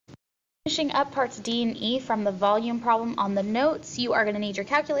Finishing up parts D and E from the volume problem on the notes, you are going to need your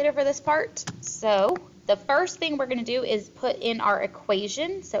calculator for this part. So the first thing we're going to do is put in our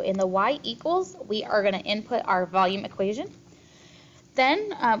equation. So in the y equals, we are going to input our volume equation.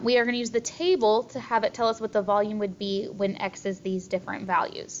 Then we are going to use the table to have it tell us what the volume would be when x is these different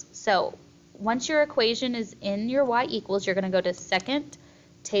values. So once your equation is in your y equals, you're going to go to second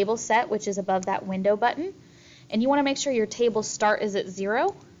table set, which is above that window button. And you want to make sure your table start is at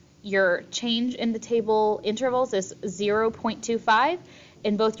 0. Your change in the table intervals is 0.25,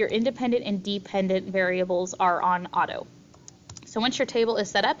 and both your independent and dependent variables are on auto. So once your table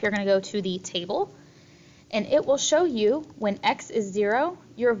is set up, you're going to go to the table, and it will show you when x is 0,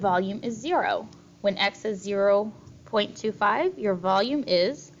 your volume is 0. When x is 0.25, your volume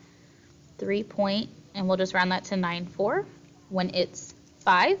is 3 point, and we'll just round that to 94. When it's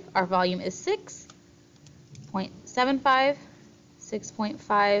 5, our volume is 6.75.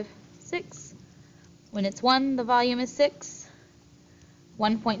 6.56. When it's 1, the volume is 6.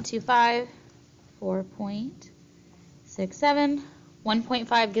 1.25, 4.67.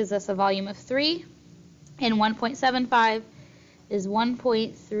 1.5 gives us a volume of 3. And 1.75 is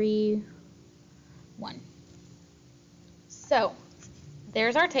 1.31. So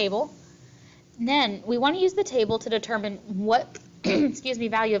there's our table. Then we want to use the table to determine what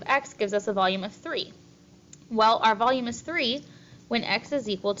value of x gives us a volume of 3. Well, our volume is 3 when x is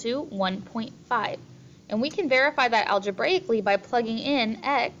equal to 1.5. And we can verify that algebraically by plugging in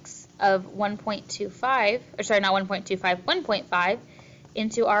x of 1.25, or sorry, not 1.25, 1.5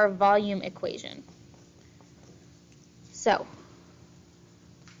 into our volume equation. So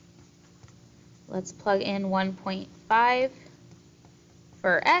let's plug in 1.5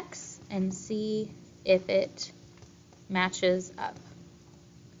 for x and see if it matches up.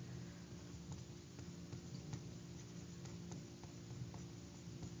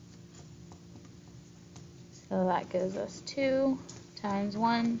 So that gives us 2 times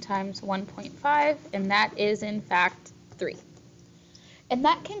 1 times 1.5, and that is in fact 3. And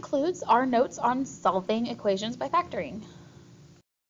that concludes our notes on solving equations by factoring.